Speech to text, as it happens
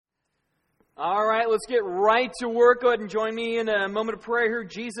All right, let's get right to work. Go ahead and join me in a moment of prayer here.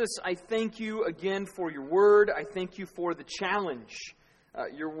 Jesus, I thank you again for your word. I thank you for the challenge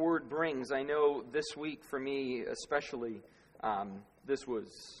your word brings. I know this week for me especially, this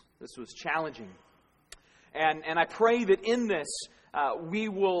was challenging. And I pray that in this we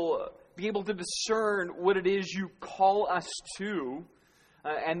will be able to discern what it is you call us to.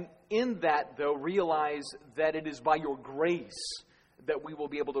 And in that, though, realize that it is by your grace that we will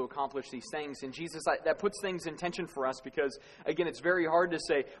be able to accomplish these things. And Jesus, that puts things in tension for us because, again, it's very hard to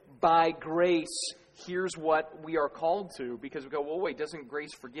say, by grace, here's what we are called to. Because we go, well, wait, doesn't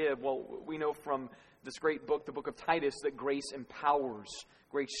grace forgive? Well, we know from this great book, the book of Titus, that grace empowers,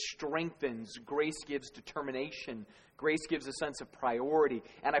 grace strengthens, grace gives determination, grace gives a sense of priority.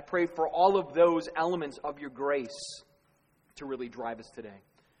 And I pray for all of those elements of your grace to really drive us today.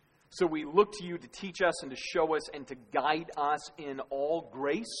 So we look to you to teach us and to show us and to guide us in all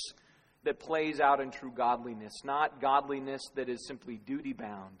grace that plays out in true godliness. Not godliness that is simply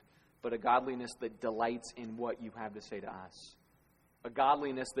duty-bound, but a godliness that delights in what you have to say to us. A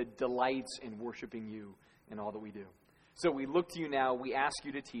godliness that delights in worshiping you in all that we do. So we look to you now. We ask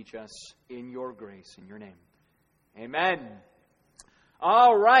you to teach us in your grace, in your name. Amen.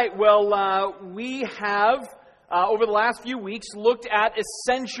 All right. Well, we have... over the last few weeks, looked at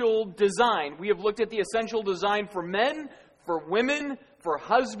essential design. We have looked at the essential design for men, for women, for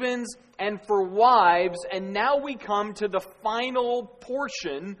husbands, and for wives. And now we come to the final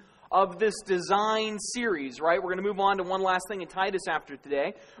portion of this design series, right? We're going to move on to one last thing in Titus after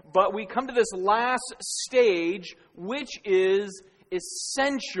today. But we come to this last stage, which is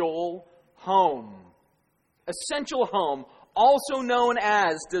essential home. Essential home, also known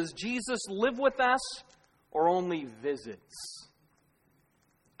as, does Jesus live with us or only visits?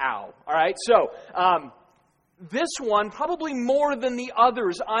 Ow. All right, so this one, probably more than the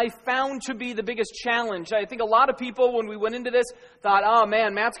others, I found to be the biggest challenge. I think a lot of people, when we went into this, thought, oh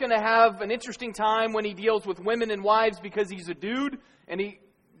man, Matt's going to have an interesting time when he deals with women and wives because he's a dude, and he,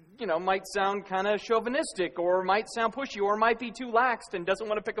 might sound kind of chauvinistic, or might sound pushy, or might be too laxed and doesn't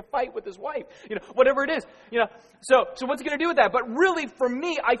want to pick a fight with his wife. Whatever it is. So what's he going to do with that? But really, for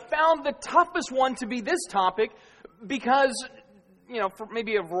me, I found the toughest one to be this topic because, for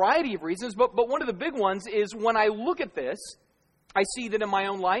maybe a variety of reasons, but one of the big ones is when I look at this, I see that in my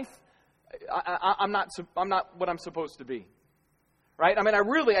own life, I'm not what I'm supposed to be. Right?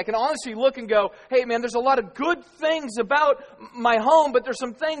 I can honestly look and go, hey man, there's a lot of good things about my home, but there's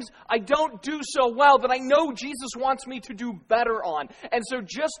some things I don't do so well that I know Jesus wants me to do better on. And so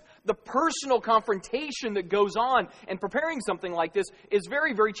just the personal confrontation that goes on in preparing something like this is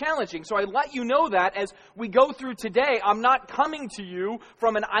very, very challenging. So I let you know that as we go through today, I'm not coming to you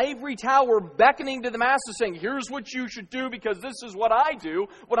from an ivory tower beckoning to the masses saying, here's what you should do because this is what I do.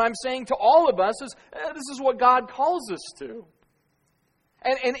 What I'm saying to all of us is, this is what God calls us to.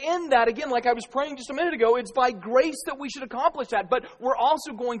 And in that, again, like I was praying just a minute ago, it's by grace that we should accomplish that. But we're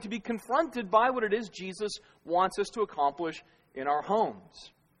also going to be confronted by what it is Jesus wants us to accomplish in our homes.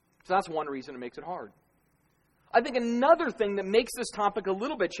 So that's one reason it makes it hard. I think another thing that makes this topic a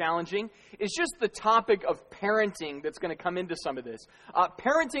little bit challenging is just the topic of parenting that's going to come into some of this.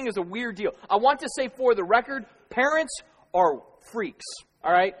 Parenting is a weird deal. I want to say for the record, parents are freaks,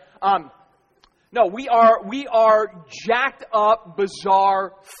 all right? No, we are jacked up,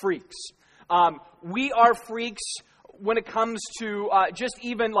 bizarre freaks. We are freaks when it comes to just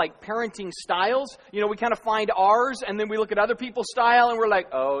even like parenting styles. We kind of find ours and then we look at other people's style and we're like,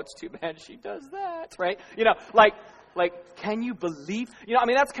 oh, it's too bad she does that, right? Like, can you believe?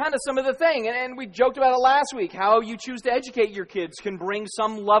 That's kind of some of the thing. And we joked about it last week, how you choose to educate your kids can bring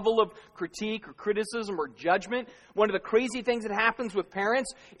some level of critique or criticism or judgment. One of the crazy things that happens with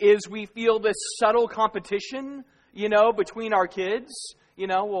parents is we feel this subtle competition, between our kids.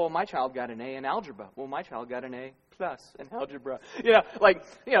 Well, my child got an A in algebra. Well, my child got an A plus in algebra.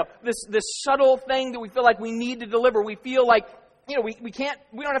 This subtle thing that we feel like we need to deliver. We feel like,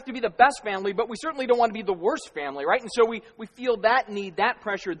 we don't have to be the best family, but we certainly don't want to be the worst family, right? And so we feel that need, that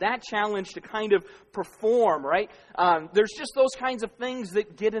pressure, that challenge to kind of perform, right? There's just those kinds of things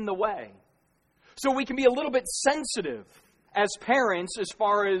that get in the way. So we can be a little bit sensitive as parents as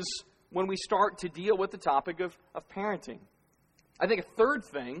far as when we start to deal with the topic of parenting. I think a third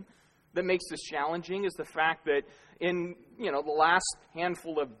thing that makes this challenging is the fact that in, the last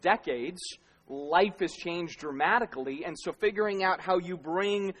handful of decades, life has changed dramatically. And so figuring out how you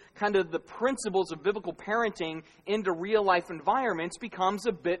bring kind of the principles of biblical parenting into real life environments becomes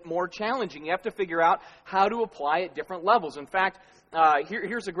a bit more challenging. You have to figure out how to apply at different levels. In fact,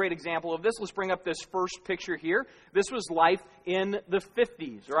 here's a great example of this. Let's bring up this first picture here. This was life in the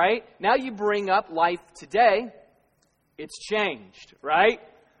 50s, right? Now you bring up life today. It's changed, right?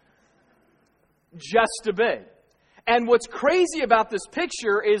 Just a bit. And what's crazy about this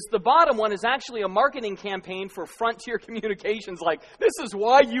picture is the bottom one is actually a marketing campaign for Frontier Communications. Like, this is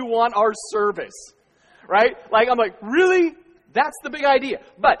why you want our service, right? Like, I'm like, really? That's the big idea.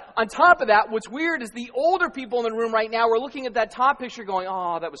 But on top of that, what's weird is the older people in the room right now are looking at that top picture going,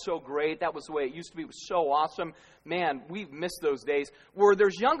 oh, that was so great. That was the way it used to be. It was so awesome. Man, we've missed those days. Where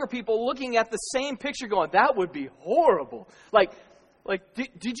there's younger people looking at the same picture going, that would be horrible. Like,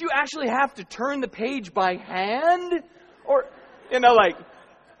 did you actually have to turn the page by hand? Or,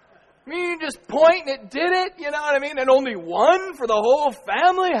 you just point and it did it, you know what I mean? And only one for the whole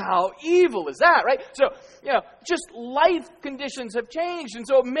family? How evil is that, right? So, just life conditions have changed. And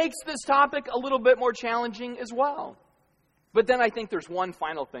so it makes this topic a little bit more challenging as well. But then I think there's one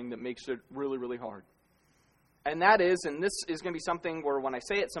final thing that makes it really, really hard. And that is, and this is going to be something where when I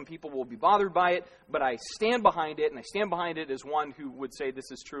say it, some people will be bothered by it, but I stand behind it, and I stand behind it as one who would say this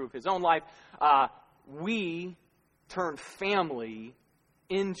is true of his own life. We turn family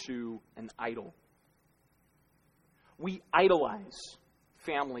into an idol. We idolize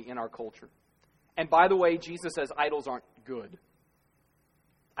family in our culture. And by the way, Jesus says idols aren't good.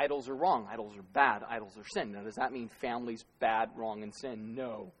 Idols are wrong. Idols are bad. Idols are sin. Now, does that mean family's bad, wrong, and sin?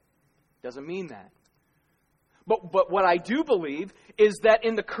 No. Doesn't mean that. But what I do believe is that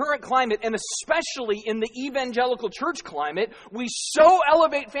in the current climate, and especially in the evangelical church climate, we so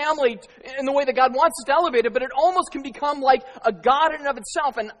elevate family in the way that God wants us to elevate it, but it almost can become like a God in and of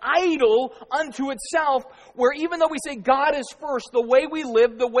itself, an idol unto itself, where even though we say God is first, the way we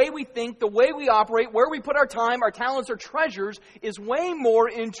live, the way we think, the way we operate, where we put our time, our talents, our treasures, is way more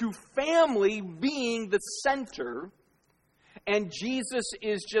into family being the center, and Jesus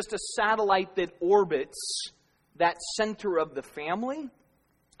is just a satellite that orbits that center of the family,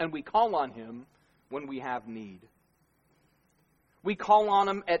 and we call on Him when we have need. We call on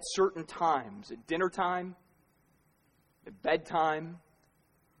Him at certain times, at dinner time, at bedtime,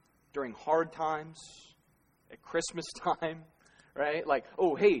 during hard times, at Christmas time, right? Like,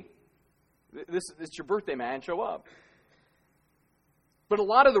 oh, hey, it's your birthday, man, show up. But a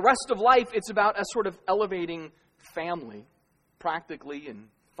lot of the rest of life, it's about us sort of elevating family, practically and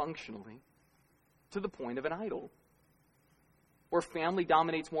functionally, to the point of an idol, where family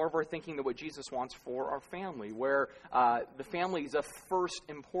dominates more of our thinking than what Jesus wants for our family, where the family is of first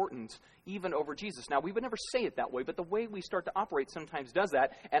importance even over Jesus. Now, we would never say it that way, but the way we start to operate sometimes does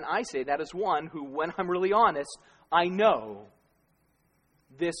that, and I say that as one who, when I'm really honest, I know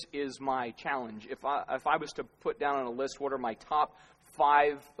this is my challenge. If I was to put down on a list what are my top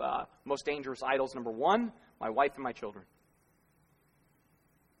 5 most dangerous idols, number 1, my wife and my children.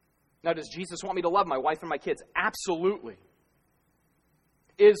 Now, does Jesus want me to love my wife and my kids? Absolutely.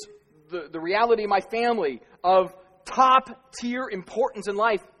 Is the reality of my family of top-tier importance in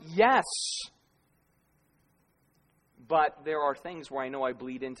life? Yes. But there are things where I know I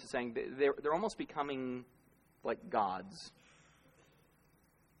bleed into saying they're almost becoming like gods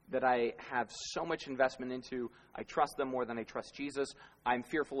that I have so much investment into. I trust them more than I trust Jesus. I'm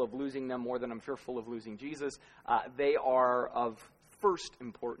fearful of losing them more than I'm fearful of losing Jesus. They are of first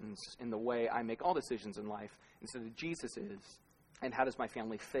importance in the way I make all decisions in life instead of Jesus is. And how does my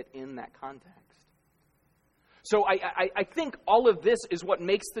family fit in that context? So I think all of this is what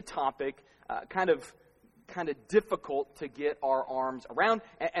makes the topic kind of difficult to get our arms around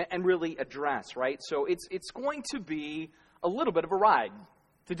and really address, right? So it's going to be a little bit of a ride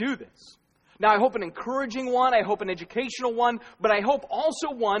to do this. Now, I hope an encouraging one, I hope an educational one, but I hope also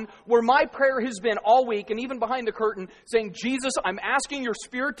one where my prayer has been all week, and even behind the curtain, saying, Jesus, I'm asking your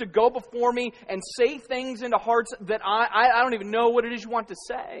Spirit to go before me and say things into hearts that I don't even know what it is you want to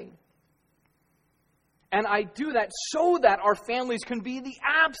say. And I do that so that our families can be the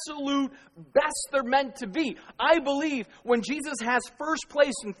absolute best they're meant to be. I believe when Jesus has first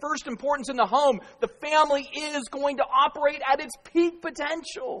place and first importance in the home, the family is going to operate at its peak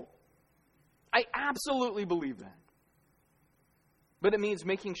potential. I absolutely believe that. But it means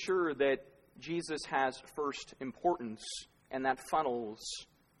making sure that Jesus has first importance, and that funnels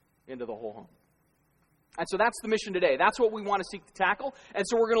into the whole home. And so that's the mission today. That's what we want to seek to tackle. And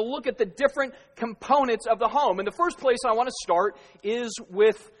so we're going to look at the different components of the home. And the first place I want to start is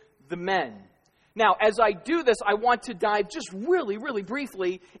with the men. Now, as I do this, I want to dive just really, really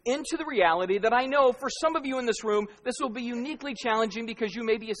briefly into the reality that I know for some of you in this room, this will be uniquely challenging because you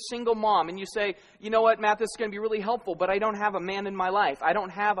may be a single mom and you say, you know what, Matt, this is going to be really helpful, but I don't have a man in my life. I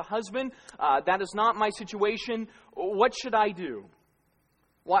don't have a husband. That is not my situation. What should I do?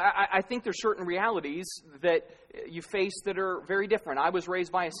 Well, I think there's certain realities that you face that are very different. I was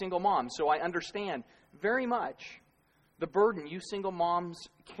raised by a single mom, so I understand very much the burden you single moms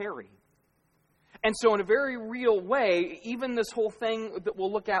carry. And so in a very real way, even this whole thing that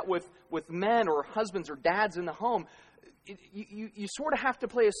we'll look at with men or husbands or dads in the home, you sort of have to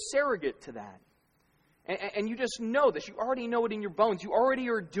play a surrogate to that. And you just know this. You already know it in your bones. You already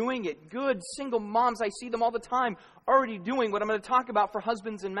are doing it. Good single moms, I see them all the time, already doing what I'm going to talk about for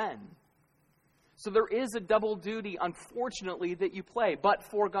husbands and men. So there is a double duty, unfortunately, that you play, but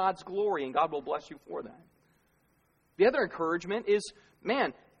for God's glory, and God will bless you for that. The other encouragement is,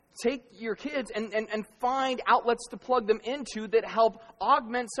 man, take your kids and find outlets to plug them into that help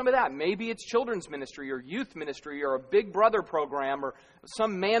augment some of that. Maybe it's children's ministry or youth ministry or a Big Brother program or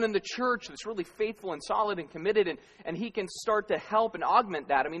some man in the church that's really faithful and solid and committed, and he can start to help and augment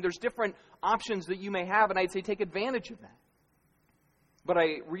that. I mean, there's different options that you may have, and I'd say take advantage of that. But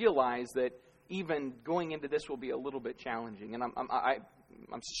I realize that even going into this will be a little bit challenging, and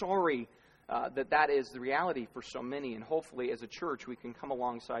I'm sorry that is the reality for so many, and hopefully as a church we can come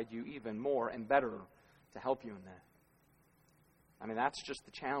alongside you even more and better to help you in that. I mean, that's just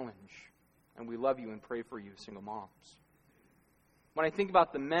the challenge, and we love you and pray for you, single moms. When I think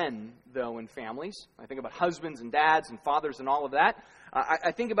about the men, though, in families, I think about husbands and dads and fathers and all of that,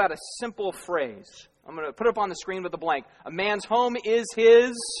 I think about a simple phrase. I'm going to put it up on the screen with a blank. A man's home is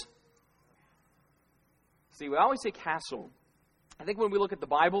his... See, we always say castle. I think when we look at the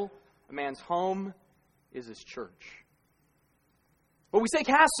Bible, a man's home is his church. But we say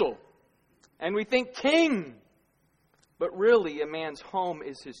castle, and we think king. But really, a man's home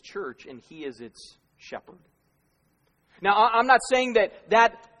is his church, and he is its shepherd. Now, I'm not saying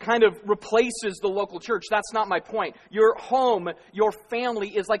that kind of replaces the local church. That's not my point. Your home, your family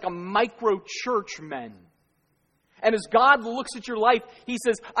is like a micro-church, men. And as God looks at your life, He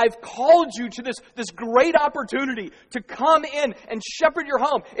says, I've called you to this great opportunity to come in and shepherd your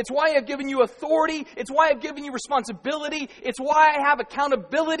home. It's why I've given you authority. It's why I've given you responsibility. It's why I have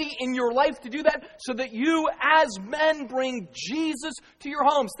accountability in your life to do that, so that you as men bring Jesus to your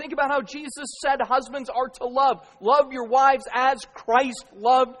homes. Think about how Jesus said husbands are to love. Love your wives as Christ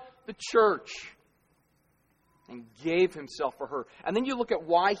loved the church and gave Himself for her. And then you look at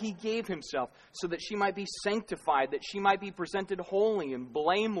why He gave Himself, so that she might be sanctified, that she might be presented holy and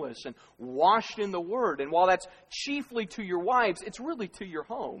blameless and washed in the Word. And while that's chiefly to your wives, it's really to your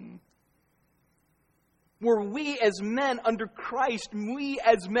home. Where we as men under Christ, we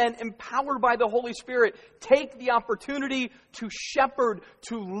as men empowered by the Holy Spirit, take the opportunity to shepherd,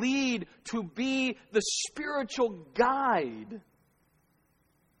 to lead, to be the spiritual guide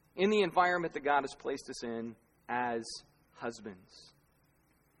in the environment that God has placed us in as husbands.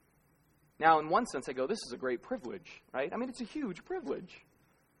 Now, in one sense, I go, this is a great privilege, right? I mean, it's a huge privilege.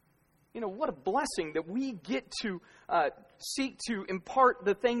 You know, what a blessing that we get to seek to impart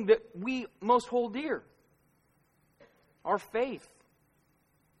the thing that we most hold dear. Our faith.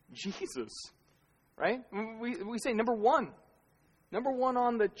 Jesus, right? We say number one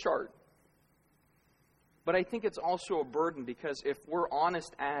on the chart. But I think it's also a burden, because if we're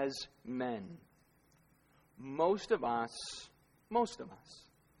honest as men, most of us,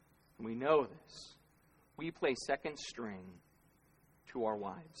 and we know this, we play second string to our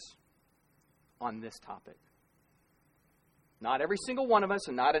wives on this topic. Not every single one of us,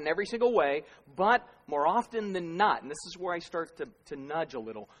 and not in every single way, but more often than not, and this is where I start to nudge a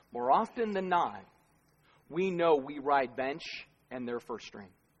little, more often than not, we know we ride bench and they're first string.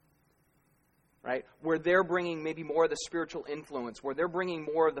 Right? Where they're bringing maybe more of the spiritual influence, where they're bringing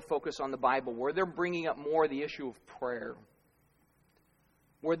more of the focus on the Bible, where they're bringing up more of the issue of prayer,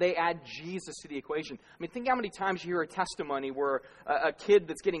 where they add Jesus to the equation. I mean, think how many times you hear a testimony where a kid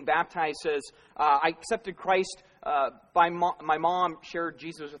that's getting baptized says, I accepted Christ by my mom shared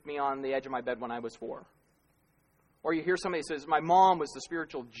Jesus with me on the edge of my bed when I was 4. Or you hear somebody says, my mom was the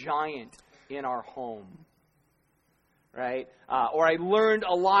spiritual giant in our home. Right? Or I learned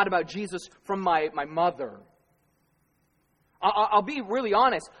a lot about Jesus from my mother. I'll be really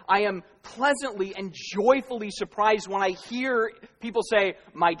honest. I am pleasantly and joyfully surprised when I hear people say,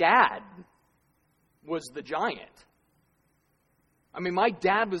 my dad was the giant. I mean, my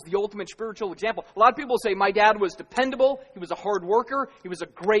dad was the ultimate spiritual example. A lot of people say my dad was dependable. He was a hard worker. He was a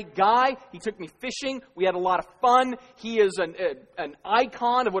great guy. He took me fishing. We had a lot of fun. He is an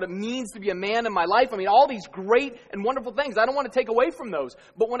icon of what it means to be a man in my life. I mean, all these great and wonderful things. I don't want to take away from those.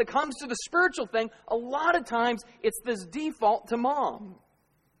 But when it comes to the spiritual thing, a lot of times it's this default to mom.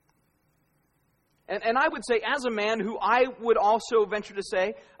 And I would say, as a man who I would also venture to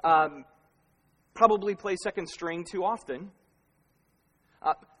say probably plays second string too often,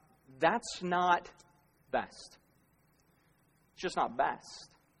 that's not best. It's just not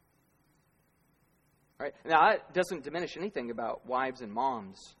best. Right? Now, that doesn't diminish anything about wives and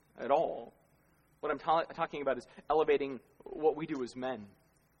moms at all. What I'm talking about is elevating what we do as men.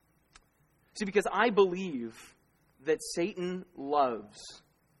 See, because I believe that Satan loves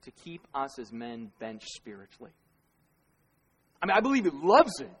to keep us as men benched spiritually. I mean, I believe he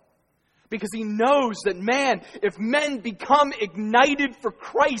loves it. Because he knows that, man, if men become ignited for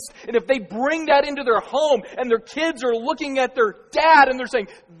Christ, and if they bring that into their home, and their kids are looking at their dad, and they're saying,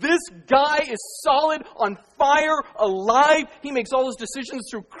 this guy is solid, on fire, alive, he makes all his decisions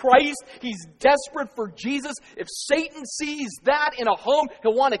through Christ, he's desperate for Jesus. If Satan sees that in a home,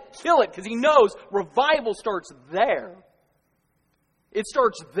 he'll want to kill it, because he knows revival starts there. It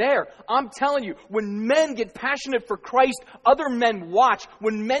starts there. I'm telling you, when men get passionate for Christ, other men watch.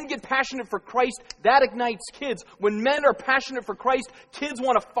 When men get passionate for Christ, that ignites kids. When men are passionate for Christ, kids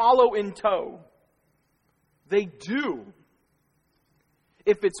want to follow in tow. They do.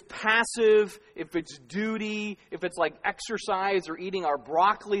 If it's passive, if it's duty, if it's like exercise or eating our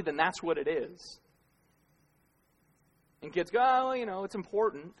broccoli, then that's what it is. And kids go, oh, you know, it's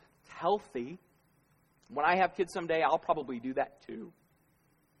important. It's healthy. When I have kids someday, I'll probably do that too.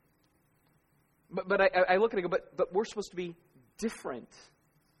 But I look at it and go, but we're supposed to be different.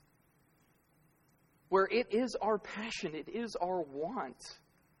 Where it is our passion, it is our want.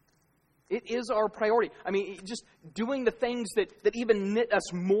 It is our priority. I mean, just doing the things that even knit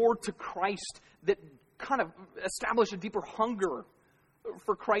us more to Christ, that kind of establish a deeper hunger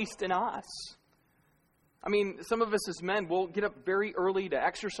for Christ in us. I mean, some of us as men will get up very early to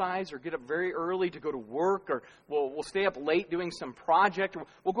exercise or get up very early to go to work, or we'll stay up late doing some project, or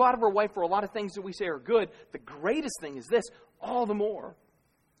we'll go out of our way for a lot of things that we say are good. The greatest thing is this, all the more,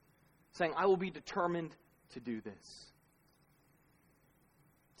 saying, I will be determined to do this.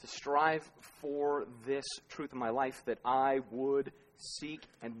 To strive for this truth in my life, that I would seek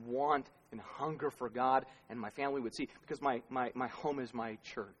and want and hunger for God, and my family would see, because my home is my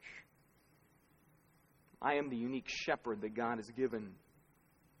church. I am the unique shepherd that God has given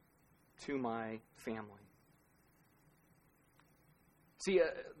to my family. See,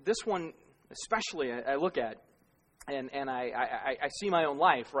 this one especially I look at, and I see my own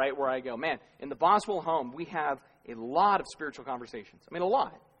life, right, where I go, man, in the Boswell home, we have a lot of spiritual conversations. I mean, a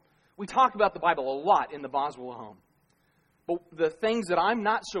lot. We talk about the Bible a lot in the Boswell home. But the things that I'm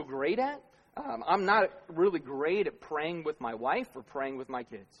not so great at, I'm not really great at praying with my wife or praying with my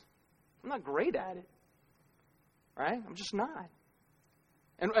kids. I'm not great at it. Right? I'm just not.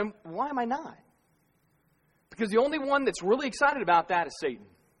 And why am I not? Because the only one that's really excited about that is Satan.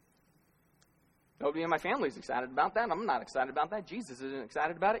 Nobody in my family is excited about that. I'm not excited about that. Jesus isn't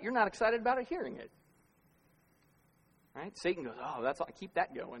excited about it. You're not excited about it hearing it. Right? Satan goes, oh, that's all. Keep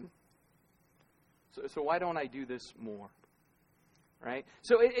that going. So why don't I do this more? Right?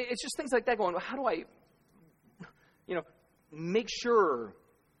 So it's just things like that going, how do I, make sure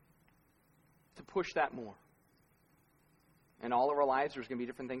to push that more? In all of our lives, there's going to be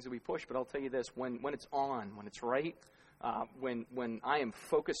different things that we push, but I'll tell you this, when it's on, when it's right, when I am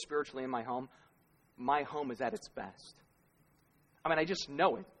focused spiritually in my home is at its best. I mean, I just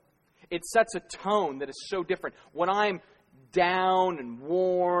know it. It sets a tone that is so different. When I'm down and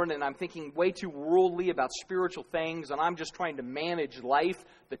worn and I'm thinking way too worldly about spiritual things and I'm just trying to manage life,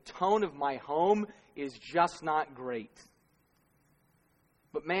 the tone of my home is just not great.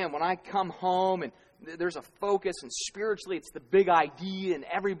 But man, when I come home and there's a focus, and spiritually it's the big idea, and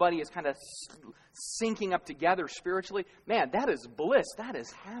everybody is kind of syncing up together spiritually. Man, that is bliss. That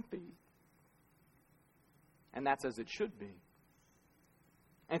is happy. And that's as it should be.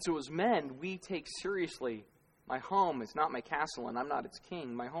 And so as men, we take seriously, my home is not my castle, and I'm not its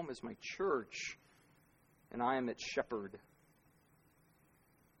king. My home is my church, and I am its shepherd.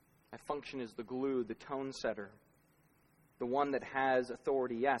 I function as the glue, the tone setter, the one that has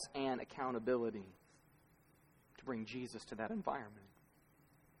authority, yes, and accountability to bring Jesus to that environment.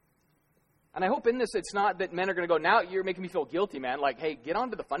 And I hope in this, it's not that men are going to go, now you're making me feel guilty, man. Like, hey, get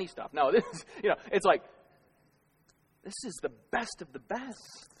on to the funny stuff. No, this is, it's like, this is the best of the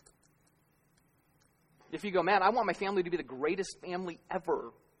best. If you go, man, I want my family to be the greatest family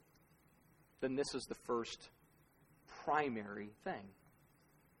ever, then this is the first primary thing.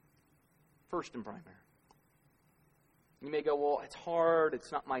 First and primary. You may go, well, it's hard,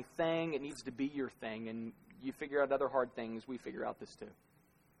 it's not my thing, it needs to be your thing, and you figure out other hard things, we figure out this too.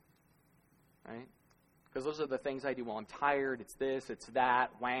 Right? Because those are the things I do. Well, I'm tired, it's this, it's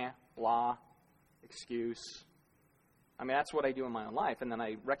that, wah, blah, excuse. I mean, that's what I do in my own life, and then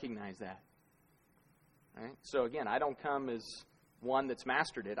I recognize that. Right? So again, I don't come as one that's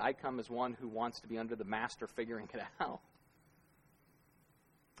mastered it. I come as one who wants to be under the master figuring it out.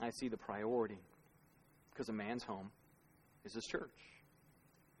 I see the priority, because a man's home is his church.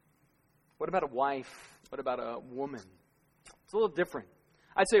 What about a wife? What about a woman? It's a little different.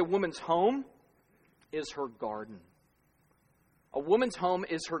 I'd say a woman's home is her garden. A woman's home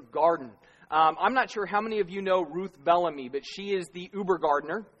is her garden. I'm not sure how many of you know Ruth Bellamy, but she is the Uber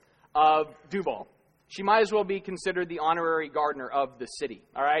gardener of Duval. She might as well be considered the honorary gardener of the city.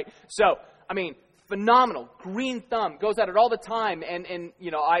 All right? So, I mean, phenomenal. Green thumb. Goes at it all the time. And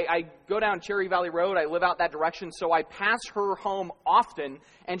you know, I go down Cherry Valley Road. I live out that direction. So I pass her home often.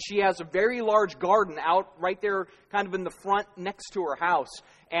 And she has a very large garden out right there kind of in the front next to her house.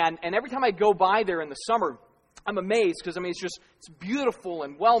 And every time I go by there in the summer, I'm amazed because, I mean, it's beautiful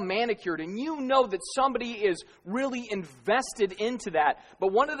and well manicured. And you know that somebody is really invested into that.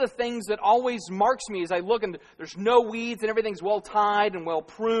 But one of the things that always marks me as I look, and there's no weeds and everything's well tied and well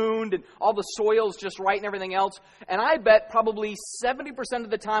pruned and all the soil's just right and everything else. And I bet probably 70% of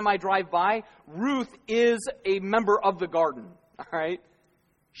the time I drive by, Ruth is a member of the garden. All right?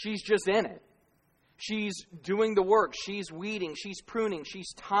 She's just in it. She's doing the work. She's weeding. She's pruning.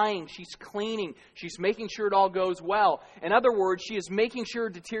 She's tying. She's cleaning. She's making sure it all goes well. In other words, she is making sure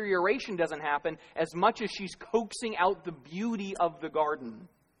deterioration doesn't happen as much as she's coaxing out the beauty of the garden.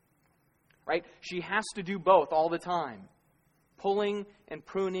 Right? She has to do both all the time. Pulling and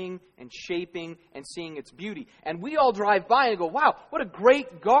pruning and shaping and seeing its beauty. And we all drive by and go, wow, what a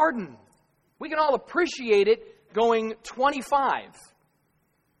great garden. We can all appreciate it going 25.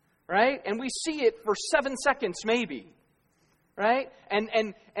 Right? And we see it for 7 seconds maybe. Right?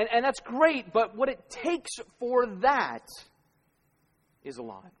 And that's great, but what it takes for that is a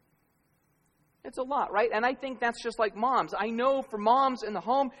lot. It's a lot, right? And I think that's just like moms. I know for moms in the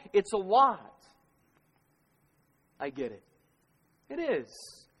home, it's a lot. I get it. It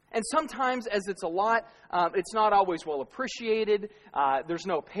is. And sometimes as it's a lot, it's not always well appreciated. There's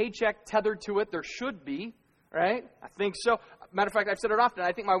no paycheck tethered to it. There should be, right? I think so. Matter of fact, I've said it often.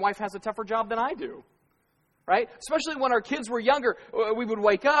 I think my wife has a tougher job than I do. Right? Especially when our kids were younger. We would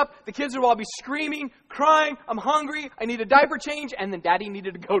wake up. The kids would all be screaming, crying. I'm hungry. I need a diaper change. And then Daddy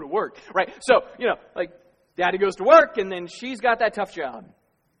needed to go to work. Right? So, you know, like Daddy goes to work and then she's got that tough job.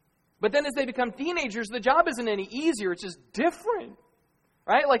 But then as they become teenagers, the job isn't any easier. It's just different.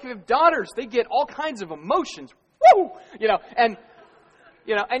 Right? Like if you have daughters, they get all kinds of emotions. Woo! You know, and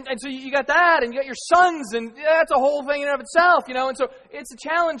so you got that, and you got your sons, and that's a whole thing in and of itself, you know. And so it's a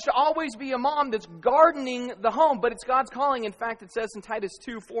challenge to always be a mom that's gardening the home, but it's God's calling. In fact, it says in Titus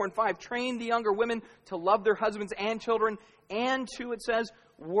 2, 4, and 5, train the younger women to love their husbands and children, and to, it says,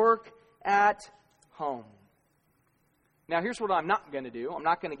 work at home. Now, here's what I'm not going to do. I'm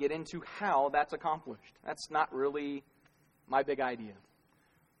not going to get into how that's accomplished. That's not really my big idea.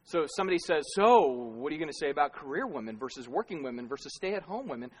 So if somebody says, so what are you going to say about career women versus working women versus stay-at-home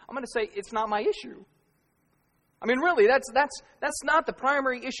women? I'm going to say it's not my issue. I mean, really, that's not the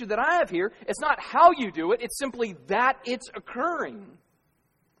primary issue that I have here. It's not how you do it. It's simply that it's occurring.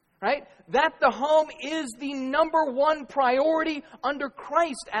 Right? That the home is the number one priority under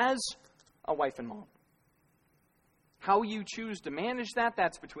Christ as a wife and mom. How you choose to manage that,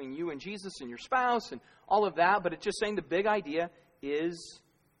 that's between you and Jesus and your spouse and all of that. But it's just saying the big idea is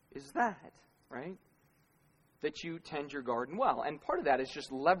that, right? That you tend your garden well. And part of that is just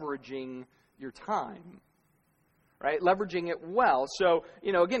leveraging your time, right? Leveraging it well. So,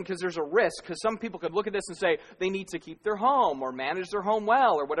 you know, again, because there's a risk, because some people could look at this and say they need to keep their home or manage their home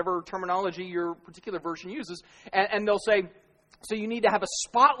well or whatever terminology your particular version uses. And they'll say, so you need to have a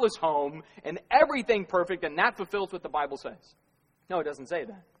spotless home and everything perfect, and that fulfills what the Bible says. No, it doesn't say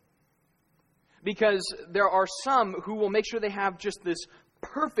that. Because there are some who will make sure they have just this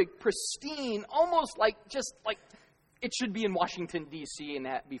perfect, pristine, almost like it should be in Washington, D.C. and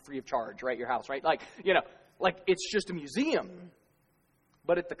that be free of charge, right? Your house, right? Like, you know, like it's just a museum.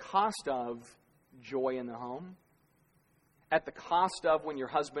 But at the cost of joy in the home, at the cost of when your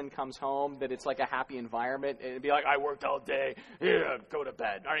husband comes home, that it's like a happy environment. It'd be like, I worked all day. Yeah, go to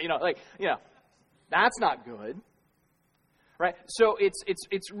bed. Or, you know, that's not good. Right? So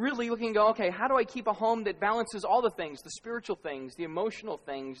it's really looking and go, okay, how do I keep a home that balances all the things, the spiritual things, the emotional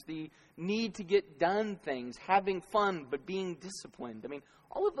things, the need to get done things, having fun but being disciplined. I mean,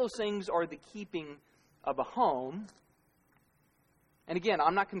 all of those things are the keeping of a home. And again,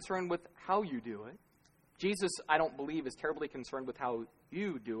 I'm not concerned with how you do it. Jesus, I don't believe, is terribly concerned with how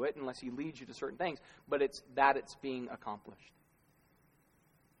you do it unless he leads you to certain things, but it's being accomplished.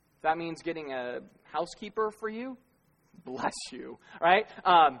 If that means getting a housekeeper for you, bless you, right?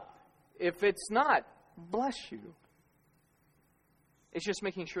 If it's not, bless you. It's just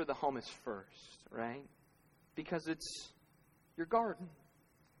making sure the home is first, right? Because it's your garden.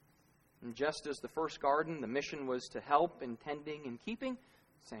 And just as the first garden, the mission was to help in tending and keeping,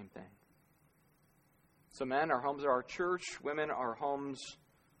 same thing. So men, our homes are our church. Women, our homes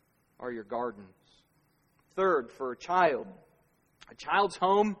are your gardens. Third, for a child's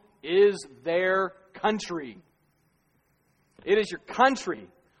home is their country. It is your country.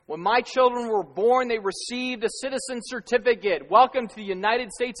 When my children were born, they received a citizen certificate. Welcome to the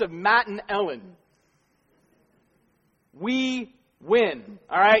United States of Matt and Ellen. We win.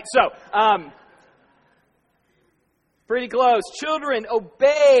 All right, so, pretty close. Children,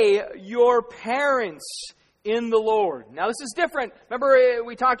 obey your parents in the Lord. Now, this is different. Remember,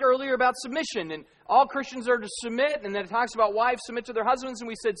 we talked earlier about submission, and all Christians are to submit, and then it talks about wives submit to their husbands, and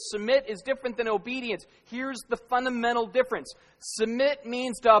we said submit is different than obedience. Here's the fundamental difference. Submit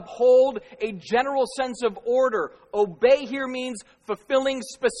means to uphold a general sense of order. Obey here means fulfilling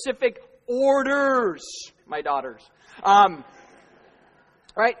specific orders, my daughters.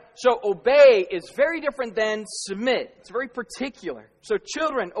 Right? So obey is very different than submit. It's very particular. So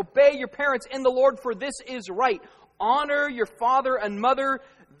children, obey your parents in the Lord, for this is right. Honor your father and mother.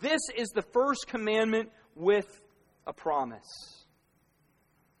 This is the first commandment with a promise.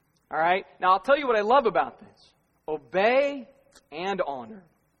 All right? Now I'll tell you what I love about this. Obey and honor.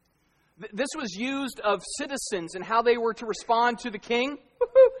 This was used of citizens and how they were to respond to the king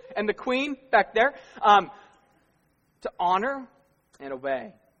and the queen back there. To honor and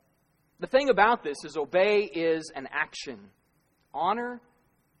obey. The thing about this is obey is an action. Honor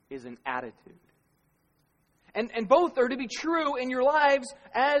is an attitude. And both are to be true in your lives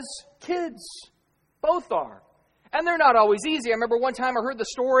as kids. Both are. And they're not always easy. I remember one time I heard the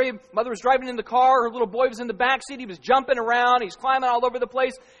story. Mother was driving in the car. Her little boy was in the back seat. He was jumping around. He's climbing all over the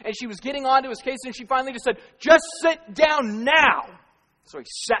place. And she was getting onto his case. And she finally just said, "Just sit down now." So he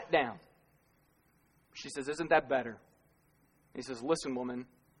sat down. She says, "Isn't that better?" He says, "Listen, woman,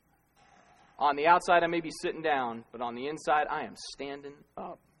 on the outside I may be sitting down, but on the inside I am standing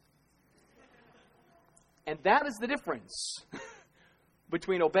up." And that is the difference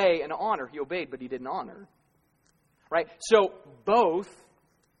between obey and honor. He obeyed, but he didn't honor. Right? So both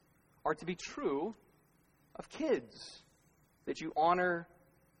are to be true of kids, that you honor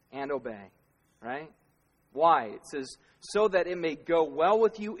and obey. Right? Why? It says, so that it may go well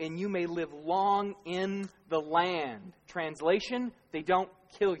with you and you may live long in the land. Translation, they don't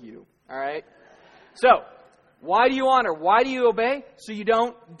kill you. All right? So, why do you honor? Why do you obey? So you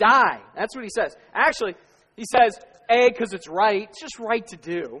don't die. That's what he says. Actually, he says, A, because it's right. It's just right to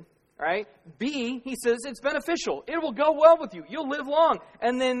do. Right? B, he says, it's beneficial. It will go well with you. You'll live long.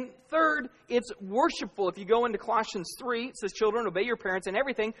 And then third, it's worshipful. If you go into Colossians 3, it says, children, obey your parents in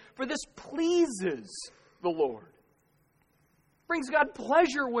everything, for this pleases the Lord. Brings God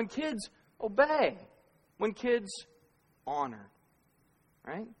pleasure when kids obey, when kids honor.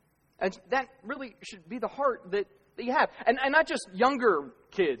 Right? And that really should be the heart that you have. And not just younger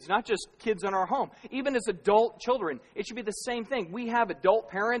kids, not just kids in our home. Even as adult children, it should be the same thing. We have adult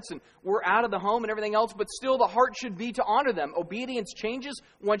parents and we're out of the home and everything else, but still the heart should be to honor them. Obedience changes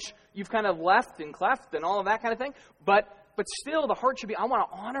once you've kind of left and cleft and all of that kind of thing. But still the heart should be, I want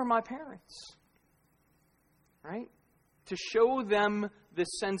to honor my parents. Right? To show them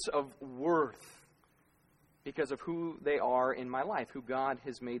this sense of worth because of who they are in my life, who God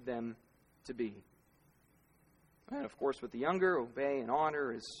has made them to be. And of course, with the younger, obey and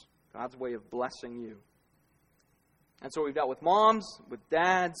honor is God's way of blessing you. And so we've dealt with moms, with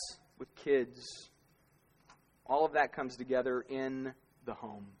dads, with kids. All of that comes together in the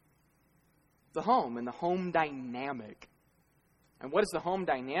home. The home and the home dynamic. And what is the home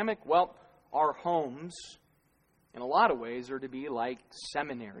dynamic? Well, our homes, in a lot of ways, are to be like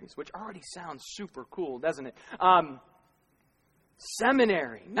seminaries, which already sounds super cool, doesn't it?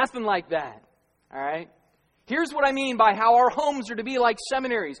 Seminary, nothing like that. All right? Here's what I mean by how our homes are to be like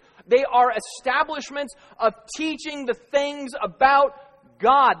seminaries. They are establishments of teaching the things about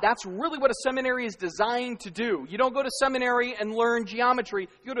God. That's really what a seminary is designed to do. You don't go to seminary and learn geometry.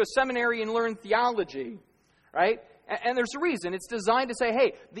 You go to a seminary and learn theology, right? And there's a reason. It's designed to say,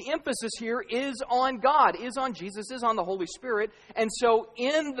 hey, the emphasis here is on God, is on Jesus, is on the Holy Spirit. And so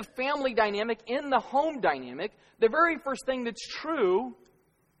in the family dynamic, in the home dynamic, the very first thing that's true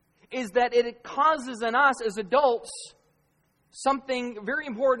is that it causes in us as adults something very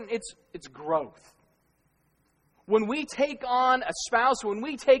important. It's growth. When we take on a spouse, when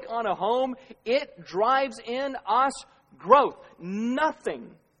we take on a home, it drives in us growth.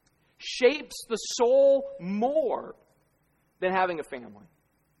 Nothing shapes the soul more than having a family.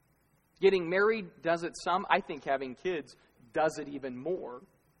 Getting married does it some. I think having kids does it even more.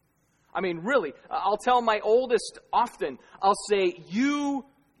 I mean, really, I'll tell my oldest often, I'll say, you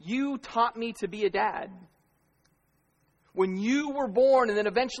taught me to be a dad. When you were born, and then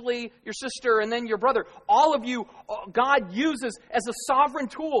eventually your sister, and then your brother, all of you, God uses as a sovereign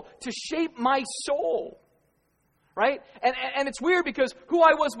tool to shape my soul. Right? And it's weird because who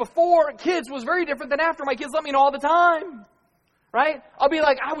I was before kids was very different than after. My kids let me know all the time. Right? I'll be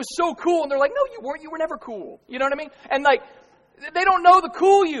like, I was so cool. And they're like, no, you weren't. You were never cool. You know what I mean? And like, they don't know the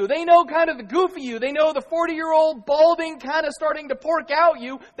cool you. They know kind of the goofy you. They know the 40-year-old balding kind of starting to pork out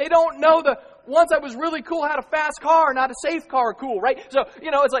you. They don't know the once I was really cool, had a fast car, not a safe car cool, right? So,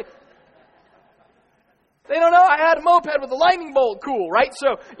 it's like, they don't know I had a moped with a lightning bolt cool, right?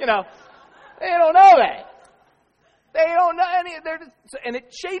 So, they don't know that. They don't know any, and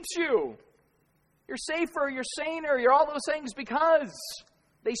it shapes you. You're safer, you're saner, you're all those things because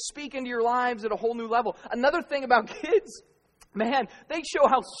they speak into your lives at a whole new level. Another thing about kids, man, they show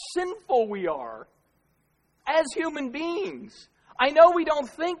how sinful we are as human beings. I know we don't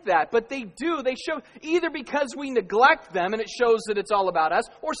think that, but they do. They show either because we neglect them and it shows that it's all about us,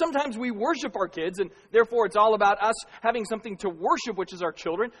 or sometimes we worship our kids and therefore it's all about us having something to worship, which is our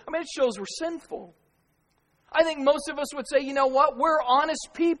children. I mean, it shows we're sinful. I think most of us would say, you know what, we're honest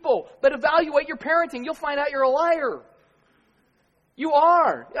people, but evaluate your parenting. You'll find out you're a liar. You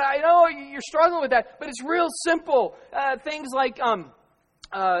are. I know you're struggling with that, but it's real simple. Things like,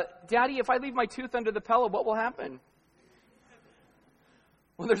 Daddy, if I leave my tooth under the pillow, what will happen?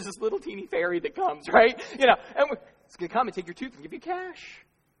 Well, there's this little teeny fairy that comes, right? And it's going to come and take your tooth and give you cash.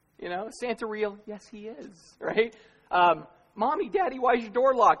 Is Santa real? Yes, he is, right? Mommy, Daddy, why is your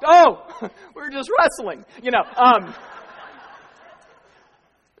door locked? Oh, we were just wrestling.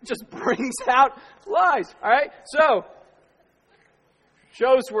 Just brings out lies, all right? So,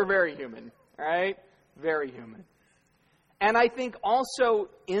 shows we're very human, all right? Very human. And I think also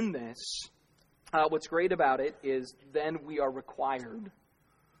in this, what's great about it is then we are required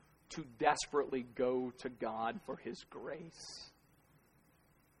to desperately go to God for His grace.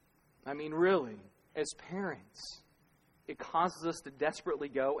 I mean, really, as parents, it causes us to desperately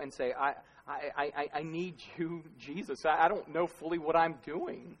go and say, I need you, Jesus. I don't know fully what I'm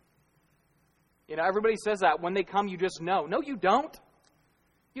doing. Everybody says that. When they come, you just know. No, you don't.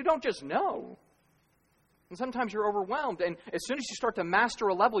 You don't just know. And sometimes you're overwhelmed. And as soon as you start to master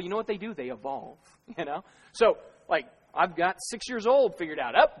a level, you know what they do? They evolve. So, I've got 6 years old figured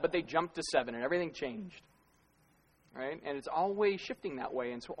out. But they jumped to 7 and everything changed. Right? And it's always shifting that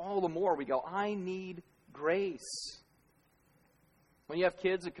way. And so all the more we go, I need grace. When you have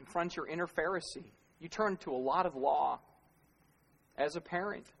kids that confront your inner Pharisee, you turn to a lot of law as a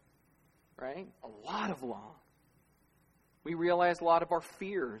parent, right? A lot of law. We realize a lot of our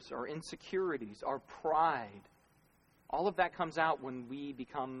fears, our insecurities, our pride. All of that comes out when we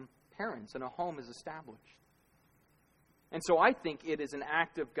become parents and a home is established. And so I think it is an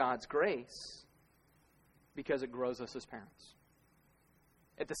act of God's grace because it grows us as parents.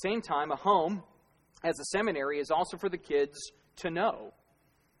 At the same time, a home as a seminary is also for the kids to know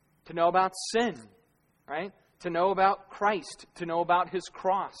about sin, right? To know about Christ, to know about His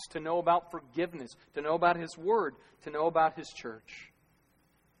cross, to know about forgiveness, to know about His Word, to know about His church.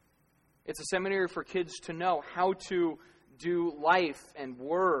 It's a seminary for kids to know how to do life and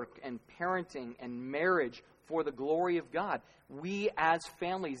work and parenting and marriage for the glory of God. We as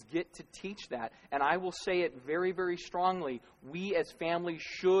families get to teach that. And I will say it very, very strongly. We as families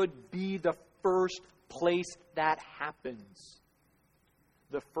should be the first place that happens.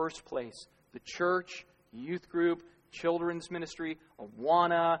 The first place. The church, youth group, children's ministry,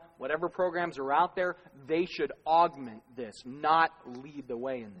 Awana, whatever programs are out there, they should augment this, not lead the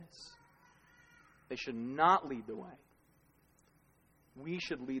way in this. They should not lead the way. We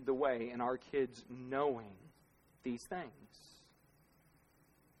should lead the way in our kids knowing these things.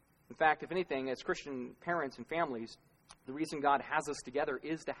 In fact, if anything, as Christian parents and families, the reason God has us together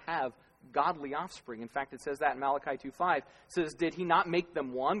is to have godly offspring. In fact, it says that in Malachi 2:5. It says, did He not make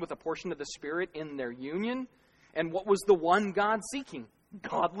them one with a portion of the Spirit in their union? And what was the one God seeking?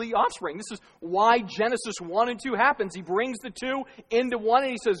 godly offspring. This is why Genesis 1 and 2 happens. He brings the two into one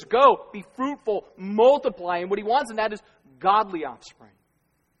and he says, go, be fruitful, multiply. And what he wants in that is godly offspring.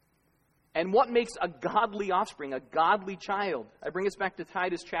 And what makes a godly offspring, a godly child? I bring us back to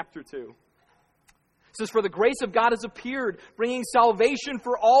Titus chapter 2. It says, for the grace of God has appeared, bringing salvation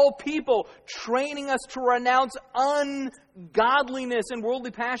for all people, training us to renounce ungodliness and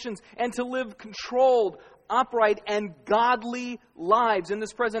worldly passions, and to live controlled, upright, and godly lives in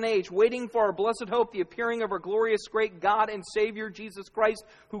this present age, waiting for our blessed hope, the appearing of our glorious great God and Savior, Jesus Christ,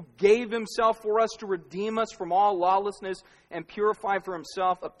 who gave himself for us to redeem us from all lawlessness and purify for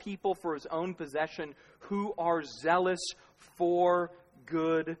himself a people for his own possession, who are zealous for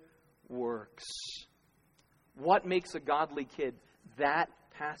good works. What makes a godly kid? That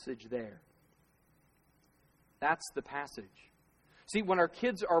passage there. That's the passage. See, when our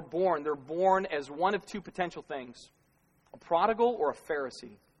kids are born, they're born as one of two potential things. A prodigal or a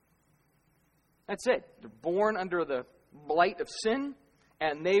Pharisee. That's it. They're born under the blight of sin,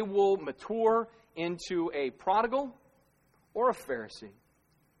 and they will mature into a prodigal or a Pharisee.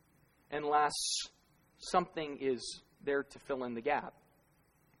 Unless something is there to fill in the gap.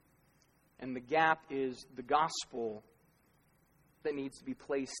 And the gap is the gospel that needs to be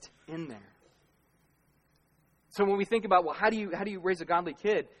placed in there. So when we think about, well, how do you raise a godly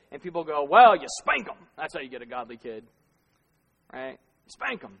kid? And people go, well, you spank them. That's how you get a godly kid. Right? You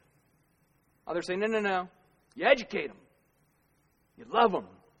spank them. Others say, no. You educate them. You love them.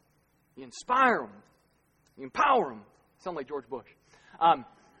 You inspire them. You empower them. Sound like George Bush.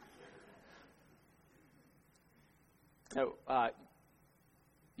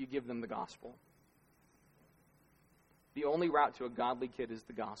 You give them the gospel. The only route to a godly kid is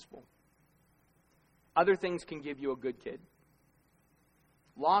the gospel. Other things can give you a good kid.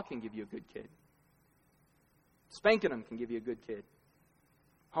 Law can give you a good kid. Spanking them can give you a good kid.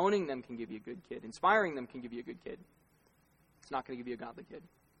 Honing them can give you a good kid. Inspiring them can give you a good kid. It's not going to give you a godly kid.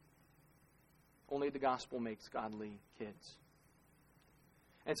 Only the gospel makes godly kids.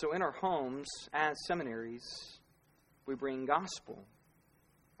 And so in our homes, as seminaries, we bring gospel.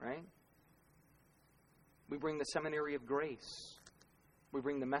 Right? We bring the seminary of grace. We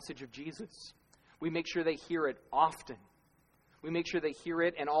bring the message of Jesus. We make sure they hear it often. We make sure they hear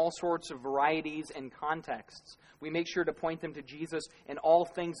it in all sorts of varieties and contexts. We make sure to point them to Jesus in all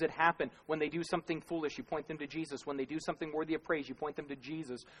things that happen. When they do something foolish, you point them to Jesus. When they do something worthy of praise, you point them to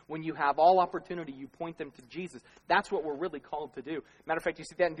Jesus. When you have all opportunity, you point them to Jesus. That's what we're really called to do. Matter of fact, you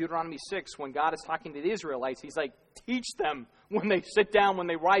see that in Deuteronomy 6 when God is talking to the Israelites. He's like, teach them when they sit down, when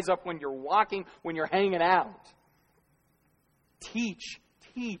they rise up, when you're walking, when you're hanging out. Teach.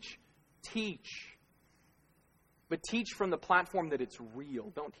 But teach from the platform that it's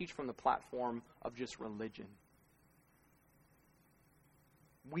real. Don't teach from the platform of just religion.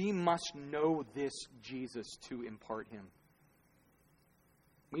 We must know this Jesus to impart him.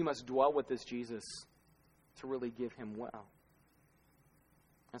 We must dwell with this Jesus to really give him well.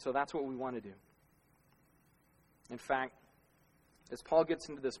 And so that's what we want to do. In fact, as Paul gets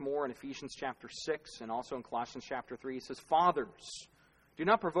into this more in Ephesians chapter 6 and also in Colossians chapter 3, he says, Fathers, do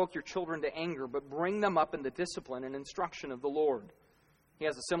not provoke your children to anger, but bring them up in the discipline and instruction of the Lord. He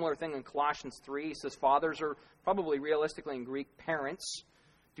has a similar thing in Colossians 3. He says, Fathers, or probably realistically in Greek, parents,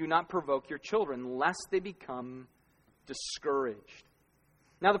 do not provoke your children, lest they become discouraged.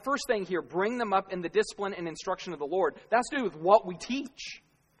 Now, the first thing here, bring them up in the discipline and instruction of the Lord. That's to do with what we teach.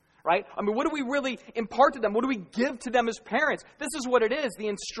 Right? I mean, what do we really impart to them? What do we give to them as parents? This is what it is, the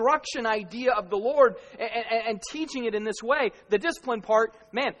instruction idea of the Lord and teaching it in this way. The discipline part,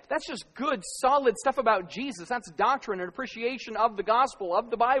 man, that's just good, solid stuff about Jesus. That's doctrine and appreciation of the gospel, of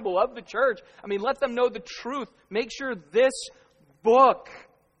the Bible, of the church. I mean, let them know the truth. Make sure this book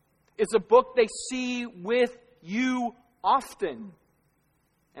is a book they see with you often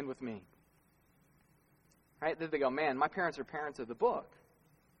and with me. Right? They go, man, my parents are parents of the book.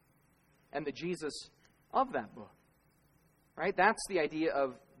 And the Jesus of that book. Right? That's the idea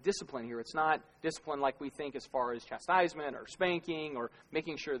of discipline here. It's not discipline like we think as far as chastisement or spanking or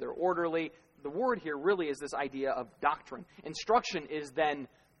making sure they're orderly. The word here really is this idea of doctrine. Instruction is then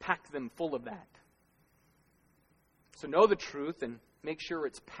pack them full of that. So know the truth and make sure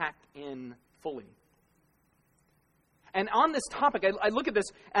it's packed in fully. And on this topic, I look at this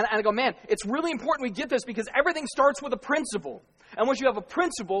and I go, man, it's really important we get this because everything starts with a principle. And once you have a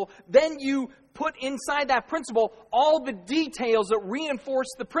principle, then you put inside that principle all the details that reinforce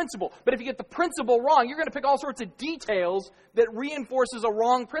the principle. But if you get the principle wrong, you're going to pick all sorts of details that reinforces a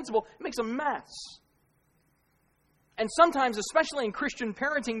wrong principle. It makes a mess. And sometimes, especially in Christian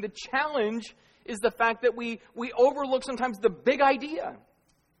parenting, the challenge is the fact that we overlook sometimes the big idea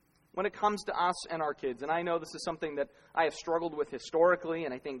when it comes to us and our kids. And I know this is something that I have struggled with historically,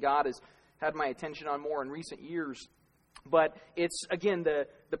 and I think God has had my attention on more in recent years. But it's, again,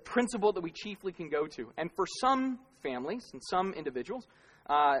 the principle that we chiefly can go to. And for some families and some individuals,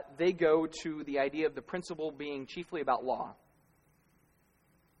 they go to the idea of the principle being chiefly about law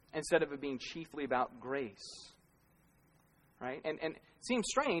instead of it being chiefly about grace. Right? And it seems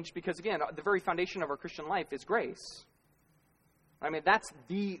strange because, again, the very foundation of our Christian life is grace. I mean, that's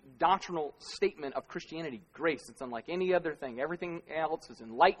the doctrinal statement of Christianity, grace. It's unlike any other thing. Everything else is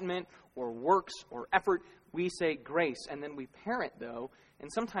enlightenment or works or effort. We say grace, and then we parent, though,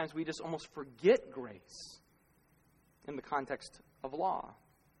 and sometimes we just almost forget grace in the context of law.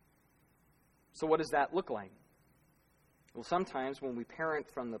 So what does that look like? Well, sometimes when we parent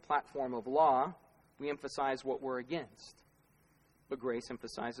from the platform of law, we emphasize what we're against. But grace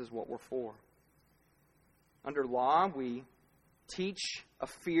emphasizes what we're for. Under law, we teach a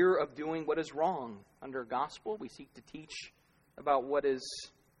fear of doing what is wrong. Under gospel, we seek to teach about what is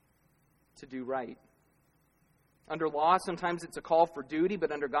to do right. Under law, sometimes it's a call for duty,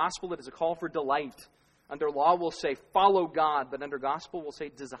 but under gospel, it is a call for delight. Under law, we'll say, follow God, but under gospel, we'll say,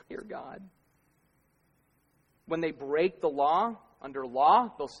 desire God. When they break the law, under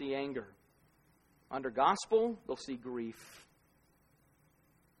law, they'll see anger. Under gospel, they'll see grief.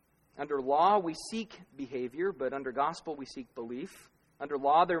 Under law, we seek behavior, but under gospel, we seek belief. Under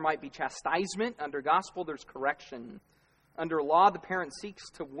law, there might be chastisement. Under gospel, there's correction. Under law, the parent seeks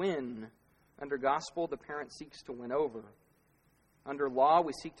to win. Under gospel, the parent seeks to win over. Under law,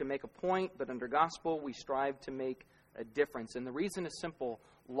 we seek to make a point, but under gospel, we strive to make a difference. And the reason is simple.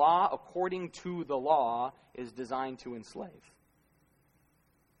 Law, according to the law, is designed to enslave.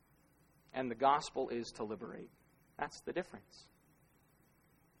 And the gospel is to liberate. That's the difference.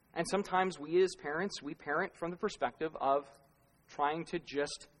 And sometimes we as parents, we parent from the perspective of trying to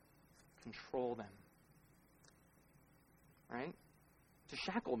just control them. Right? To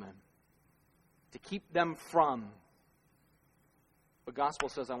shackle them. To keep them from. The gospel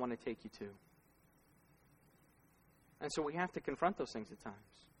says, I want to take you to. And so we have to confront those things at times.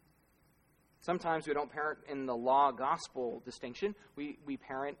 Sometimes we don't parent in the law-gospel distinction. We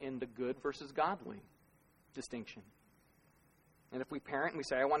parent in the good versus godly distinction. And if we parent and we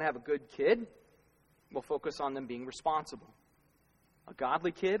say, I want to have a good kid, we'll focus on them being responsible. A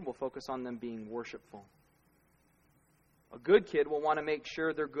godly kid, we'll focus on them being worshipful. A good kid will want to make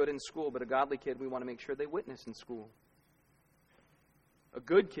sure they're good in school, but a godly kid, we want to make sure they witness in school. A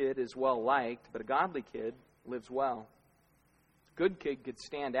good kid is well-liked, but a godly kid lives well. A good kid could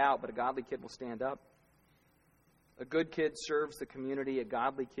stand out, but a godly kid will stand up. A good kid serves the community. A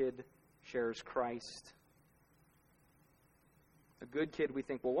godly kid shares Christ. A good kid, we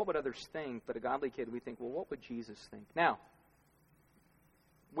think, well, what would others think? But a godly kid, we think, well, what would Jesus think? Now,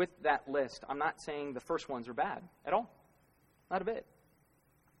 with that list, I'm not saying the first ones are bad at all. Not a bit.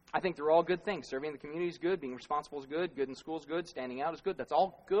 I think they're all good things. Serving the community is good. Being responsible is good. Good in school is good. Standing out is good. That's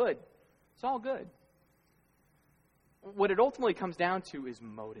all good. It's all good. What it ultimately comes down to is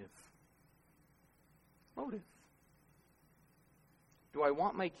motive. Motive. Do I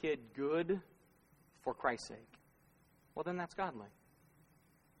want my kid good for Christ's sake? Well, then that's godly.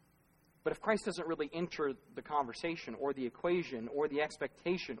 But if Christ doesn't really enter the conversation or the equation or the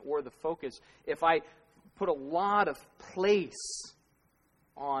expectation or the focus, if I put a lot of place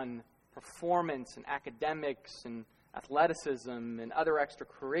on performance and academics and athleticism and other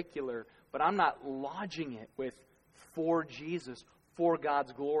extracurricular, but I'm not lodging it with for Jesus, for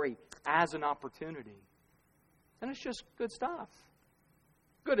God's glory, as an opportunity, then it's just good stuff.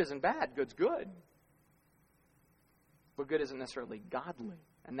 Good isn't bad. Good's good. But good isn't necessarily godly.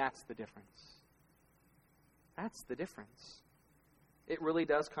 And that's the difference. That's the difference. It really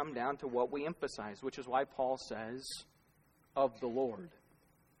does come down to what we emphasize, which is why Paul says, of the Lord.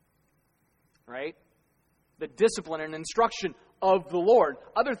 Right? The discipline and instruction of the Lord.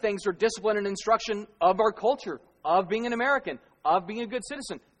 Other things are discipline and instruction of our culture, of being an American, of being a good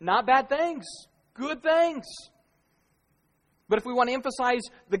citizen. Not bad things. Good things. But if we want to emphasize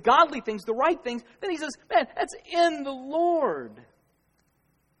the godly things, the right things, then he says, man, that's in the Lord.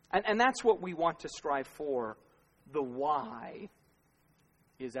 And that's what we want to strive for. The why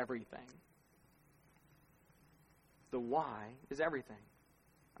is everything. The why is everything.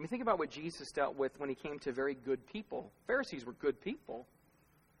 I mean, think about what Jesus dealt with when he came to very good people. Pharisees were good people.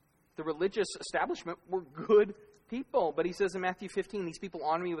 The religious establishment were good people. But he says in Matthew 15, these people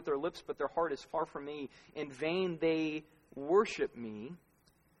honor me with their lips, but their heart is far from me. In vain they worship me,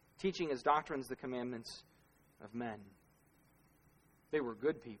 teaching as doctrines the commandments of men. They were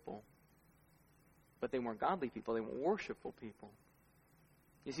good people. but they weren't godly people. They weren't worshipful people.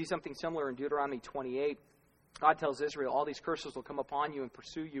 You see something similar in Deuteronomy 28. God tells Israel, all these curses will come upon you and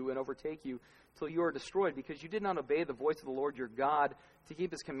pursue you and overtake you till you are destroyed, because you did not obey the voice of the Lord your God to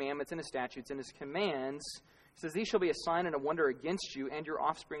keep his commandments and his statutes and his commands. He says, these shall be a sign and a wonder against you and your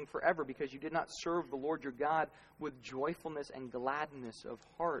offspring forever, because you did not serve the Lord your God with joyfulness and gladness of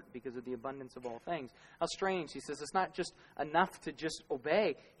heart because of the abundance of all things. How strange. He says, it's not just enough to just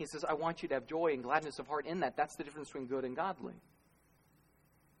obey. He says, I want you to have joy and gladness of heart in that. That's the difference between good and godly.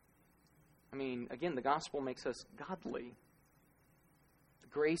 I mean, again, the gospel makes us godly.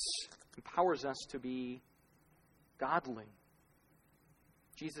 Grace empowers us to be godly.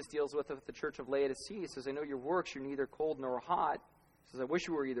 Jesus deals with the church of Laodicea. He says, I know your works, you're neither cold nor hot. He says, I wish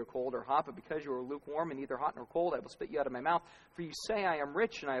you were either cold or hot, but because you are lukewarm and neither hot nor cold, I will spit you out of my mouth. For you say, I am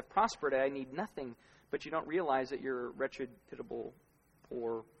rich and I have prospered, I need nothing, but you don't realize that you're wretched, pitiable,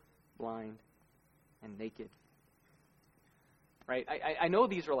 poor, blind, and naked. Right? I know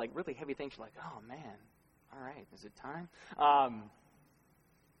these are like really heavy things. You're like, oh man, all right, is it time?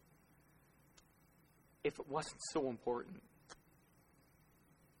 If it wasn't so important,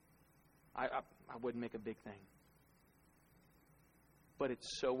 I wouldn't make a big thing. But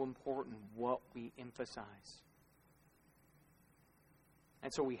it's so important what we emphasize.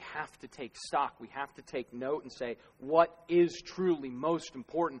 And so we have to take stock. We have to take note and say, what is truly most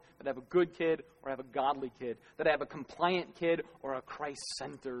important? That I have a good kid or I have a godly kid? That I have a compliant kid or a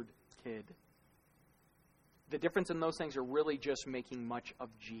Christ-centered kid? The difference in those things are really just making much of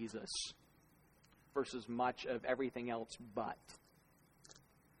Jesus versus much of everything else but.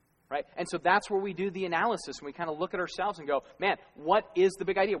 Right? And so that's where we do the analysis, and we kind of look at ourselves and go, man, what is the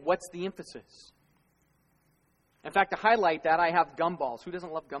big idea? What's the emphasis? In fact, to highlight that, I have gumballs. Who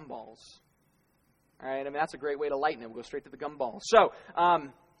doesn't love gumballs? All right, I mean, that's a great way to lighten it. We'll go straight to the gumball. So,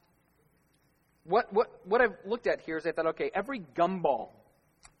 what I've looked at here is I thought, okay, every gumball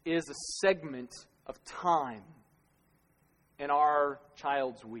is a segment of time in our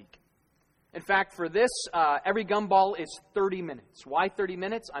child's week. In fact, for this, every gumball is 30 minutes. Why 30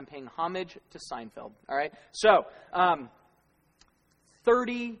 minutes? I'm paying homage to Seinfeld. All right? So,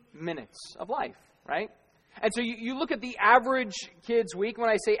 30 minutes of life, right? And so you look at the average kid's week. When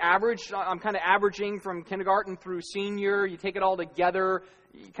I say average, I'm kind of averaging from kindergarten through senior. You take it all together.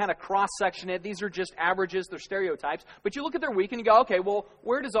 You kind of cross-section it. These are just averages. They're stereotypes. But you look at their week and you go, okay, well,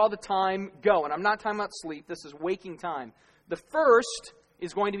 where does all the time go? And I'm not talking about sleep. This is waking time. The first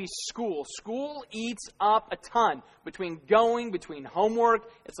is going to be school. School eats up a ton. Between homework,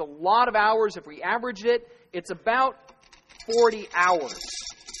 it's a lot of hours. If we average it, it's about 40 hours.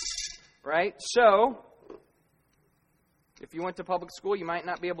 Right? So, if you went to public school, you might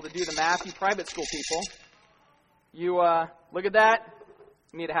not be able to do the math. You private school people, you look at that.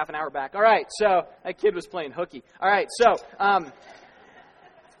 You need a half an hour back. All right, so that kid was playing hooky. All right, so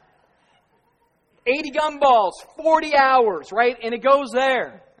 80 gumballs, 40 hours, right? And it goes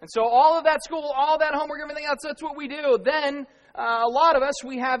there. And so all of that school, all that homework, everything else, that's what we do. Then a lot of us,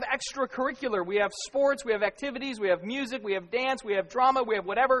 we have extracurricular. We have sports, we have activities, we have music, we have dance, we have drama, we have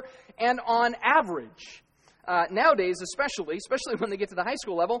whatever. And on average, nowadays especially when they get to the high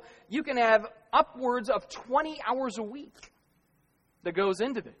school level, you can have upwards of 20 hours a week that goes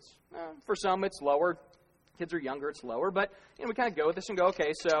into this. For some, it's lower. Kids are younger, it's lower. But we kind of go with this and go,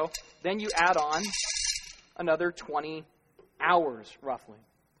 okay, so then you add on another 20 hours, roughly,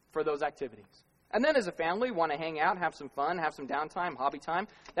 for those activities. And then as a family, want to hang out, have some fun, have some downtime, hobby time.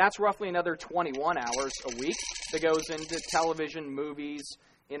 That's roughly another 21 hours a week that goes into television, movies,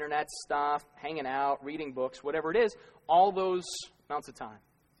 internet stuff, hanging out, reading books, whatever it is. All those amounts of time.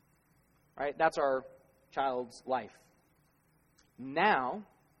 Right? That's our child's life. Now,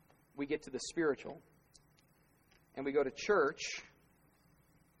 we get to the spiritual. And we go to church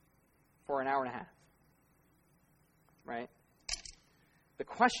for an hour and a half. Right? The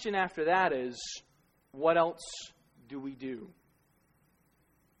question after that is, what else do we do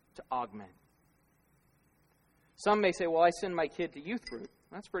to augment? Some may say, well, I send my kid to youth group.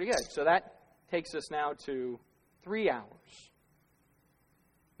 That's pretty good. So that takes us now to 3 hours.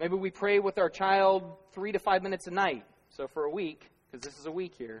 Maybe we pray with our child 3 to 5 minutes a night. So for a week, because this is a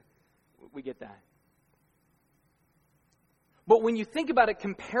week here, we get that. But when you think about it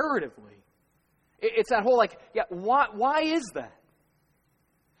comparatively, it's that whole why is that?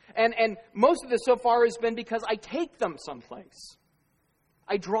 And most of this so far has been because I take them someplace.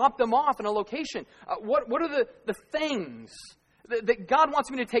 I drop them off in a location. What are the things that God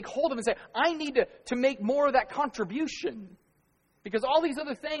wants me to take hold of and say, I need to make more of that contribution? Because all these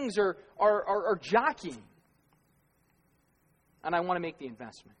other things are jockeying. And I want to make the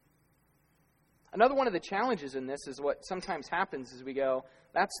investment. Another one of the challenges in this is what sometimes happens is we go,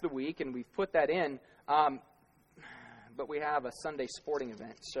 that's the week, and we've put that in, but we have a Sunday sporting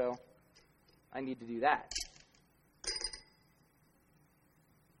event, so I need to do that.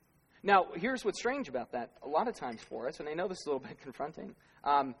 Now, here's what's strange about that. A lot of times for us, and I know this is a little bit confronting,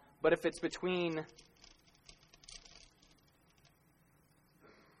 but if it's between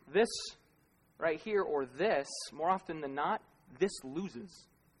this right here or this, more often than not, this loses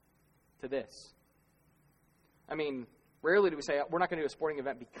to this. I mean, rarely do we say, we're not going to do a sporting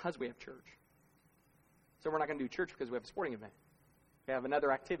event because we have church. So we're not going to do church because we have a sporting event. We have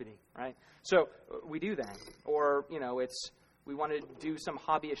another activity, right? So we do that. Or, we want to do some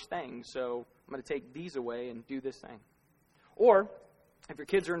hobbyish thing, so I'm going to take these away and do this thing. Or, if your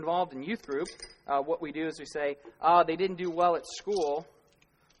kids are involved in youth group, what we do is we say, they didn't do well at school,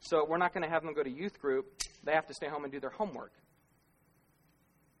 so we're not going to have them go to youth group. They have to stay home and do their homework.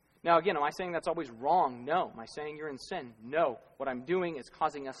 Now, again, am I saying that's always wrong? No. Am I saying you're in sin? No. What I'm doing is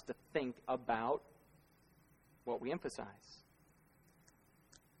causing us to think about what we emphasize,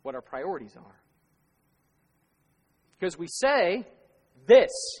 what our priorities are. Because we say, this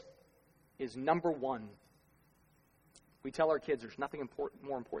is number one. We tell our kids there's nothing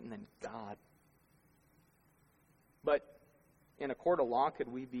more important than God. But in a court of law, could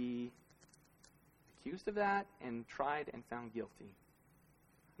we be accused of that and tried and found guilty?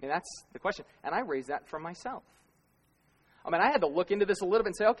 I mean, that's the question. And I raised that for myself. I mean, I had to look into this a little bit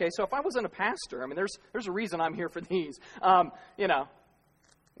and say, okay, so if I wasn't a pastor, I mean, there's a reason I'm here for these.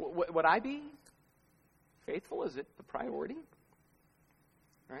 Would I be faithful? Is it the priority?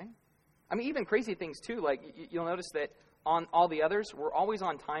 Right? I mean, even crazy things, too. Like, you'll notice that on all the others, we're always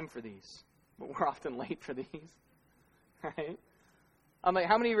on time for these. But we're often late for these. Right? I'm like,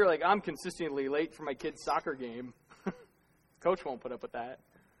 how many of you are like, I'm consistently late for my kid's soccer game? Coach won't put up with that.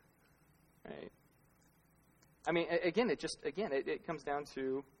 Right? I mean, again, it comes down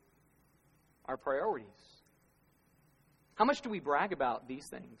to our priorities. How much do we brag about these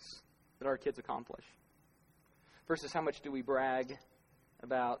things that our kids accomplish versus how much do we brag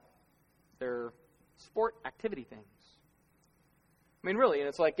about their sport activity things? I mean, really, and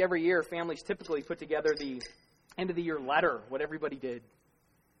it's like every year families typically put together the end of the year letter, what everybody did.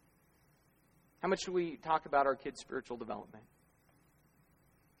 How much do we talk about our kids' spiritual development?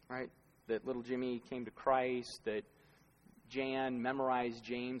 Right? That little Jimmy came to Christ, that Jan memorized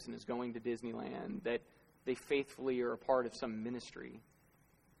James and is going to Disneyland, that they faithfully are a part of some ministry.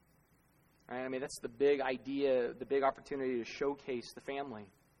 Right? I mean, that's the big idea, the big opportunity to showcase the family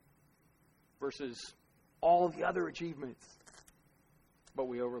versus all the other achievements. But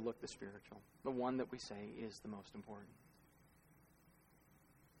we overlook the spiritual, the one that we say is the most important.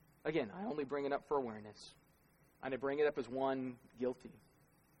 Again, I only bring it up for awareness. And I bring it up as one guilty.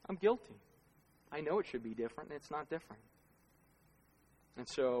 I'm guilty. I know it should be different, and it's not different. And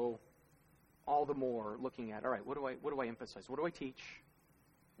so, all the more looking at, all right, what do I emphasize? What do I teach?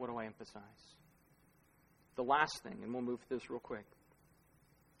 What do I emphasize? The last thing, and we'll move through this real quick,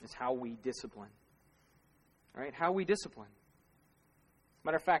 is how we discipline. All right, how we discipline.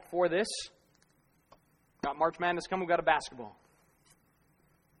 Matter of fact, for this, got March Madness coming, we've got a basketball.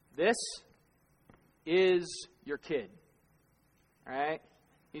 This is your kid. All right?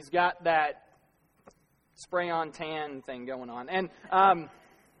 He's got that spray-on tan thing going on. And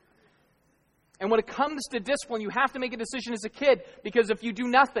when it comes to discipline, you have to make a decision as a kid, because if you do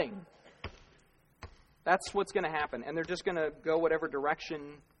nothing, that's what's going to happen. And they're just going to go whatever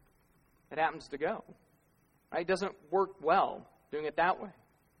direction it happens to go. Right? It doesn't work well doing it that way.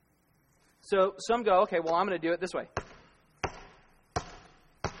 So some go, okay, well, I'm going to do it this way.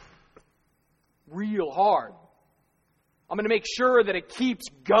 Real hard. I'm going to make sure that it keeps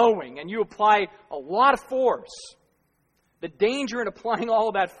going, and you apply a lot of force. The danger in applying all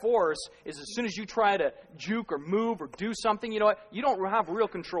of that force is as soon as you try to juke or move or do something, you know what? You don't have real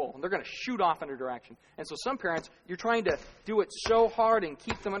control, and they're going to shoot off in a direction. And so some parents, you're trying to do it so hard and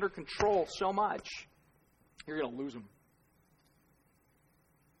keep them under control so much, you're going to lose them.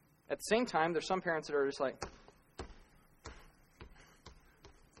 At the same time, there's some parents that are just like,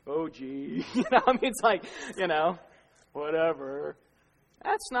 oh, gee. I mean, it's like, whatever.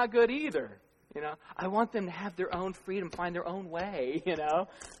 That's not good either. I want them to have their own freedom, find their own way,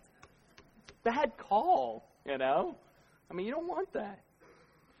 Bad call, I mean, you don't want that.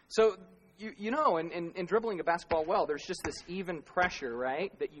 So, in dribbling a basketball well, there's just this even pressure,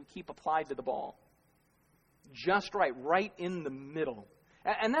 right, that you keep applied to the ball. Just right in the middle.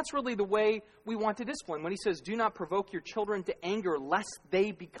 And that's really the way we want to discipline. When he says, do not provoke your children to anger lest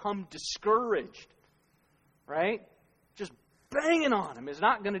they become discouraged. Right? Just banging on them is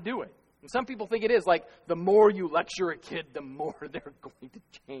not going to do it. And some people think it is, like the more you lecture a kid, the more they're going to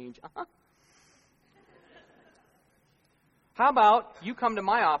change. How about you come to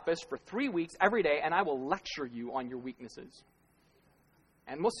my office for 3 weeks every day, and I will lecture you on your weaknesses.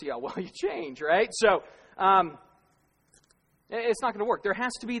 And we'll see how well you change, right? So, it's not going to work. There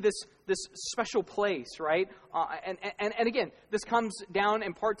has to be this special place, right? And again, this comes down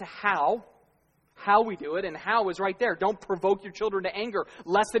in part to how we do it, and how is right there. Don't provoke your children to anger,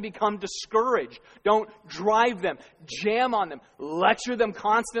 lest they become discouraged. Don't drive them, jam on them, lecture them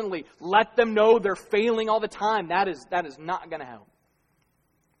constantly, let them know they're failing all the time. That is not going to help.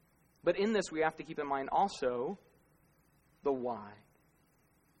 But in this, we have to keep in mind also the why.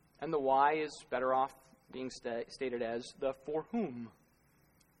 And the why is better off being stated as the for whom.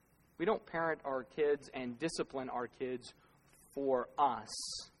 We don't parent our kids and discipline our kids for us,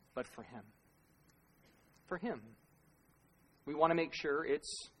 but for Him. For Him. We want to make sure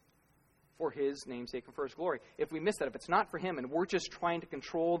it's for His namesake and for His glory. If we miss that, if it's not for Him and we're just trying to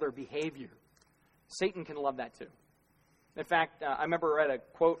control their behavior, Satan can love that too. In fact, I remember I read a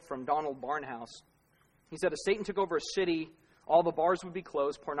quote from Donald Barnhouse. He said, if Satan took over a city, all the bars would be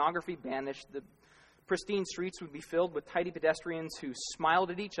closed, pornography banished, the pristine streets would be filled with tidy pedestrians who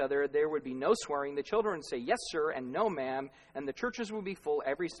smiled at each other. There would be no swearing. The children would say, yes, sir, and no, ma'am. And the churches would be full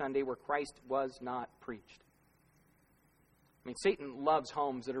every Sunday where Christ was not preached. I mean, Satan loves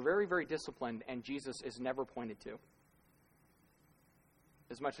homes that are very, very disciplined, and Jesus is never pointed to.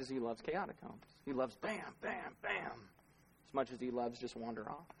 As much as he loves chaotic homes. He loves bam, bam, bam. As much as he loves just wander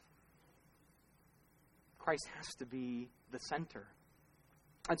off. Christ has to be the center.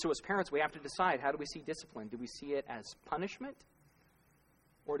 And so as parents, we have to decide, how do we see discipline? Do we see it as punishment?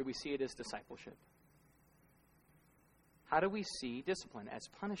 Or do we see it as discipleship? How do we see discipline? As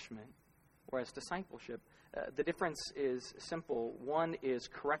punishment or as discipleship? The difference is simple. One is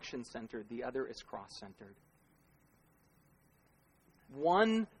correction-centered. The other is cross-centered.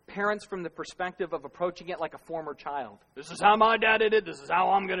 One parents from the perspective of approaching it like a former child. This is how my dad did it. This is how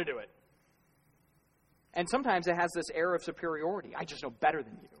I'm going to do it. And sometimes it has this air of superiority. I just know better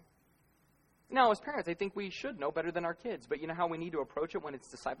than you. Now, as parents, I think we should know better than our kids. But you know how we need to approach it when it's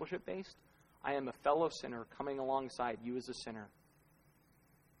discipleship-based? I am a fellow sinner coming alongside you as a sinner.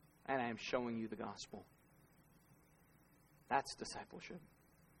 And I am showing you the gospel. That's discipleship.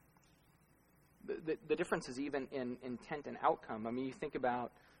 The difference is even in intent and outcome. I mean, you think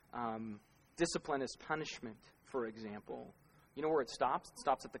about discipline as punishment, for example. You know where it stops? It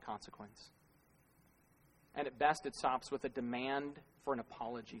stops at the consequence. And at best, it stops with a demand for an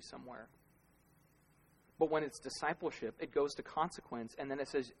apology somewhere. But when it's discipleship, it goes to consequence, and then it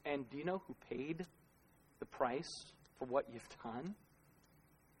says, and do you know who paid the price for what you've done?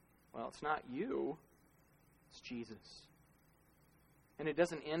 Well, it's not you. It's Jesus. And it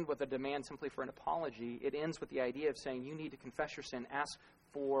doesn't end with a demand simply for an apology. It ends with the idea of saying, you need to confess your sin, ask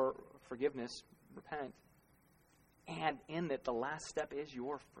for forgiveness, repent. And in that, the last step is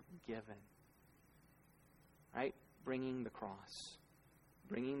you're forgiven. Right? Bringing the cross.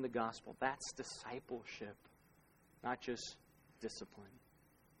 Bringing the gospel. That's discipleship. Not just discipline.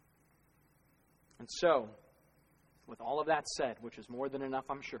 And so, with all of that said, which is more than enough,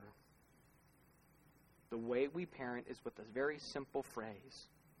 I'm sure, the way we parent is with a very simple phrase,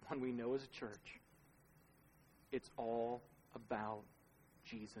 one we know as a church. It's all about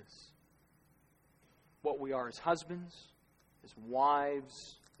Jesus. What we are as husbands, as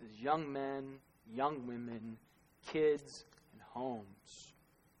wives, as young men, young women, kids, and homes.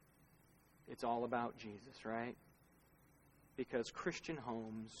 It's all about Jesus, right? Because Christian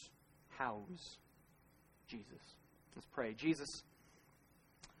homes house Jesus. Let's pray. Jesus,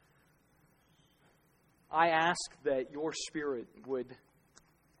 I ask that your Spirit would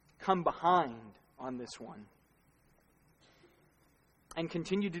come behind on this one and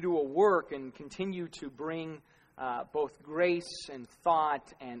continue to do a work and continue to bring both grace and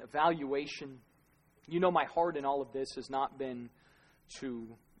thought and evaluation. You know, my heart in all of this has not been to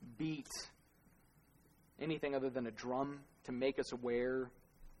beat anything other than a drum, to make us aware,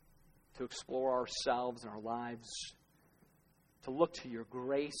 to explore ourselves and our lives, to look to your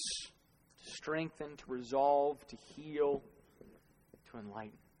grace, to strengthen, to resolve, to heal, to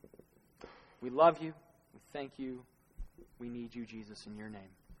enlighten. We love you. We thank you. We need you, Jesus, in your name.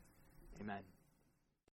 Amen.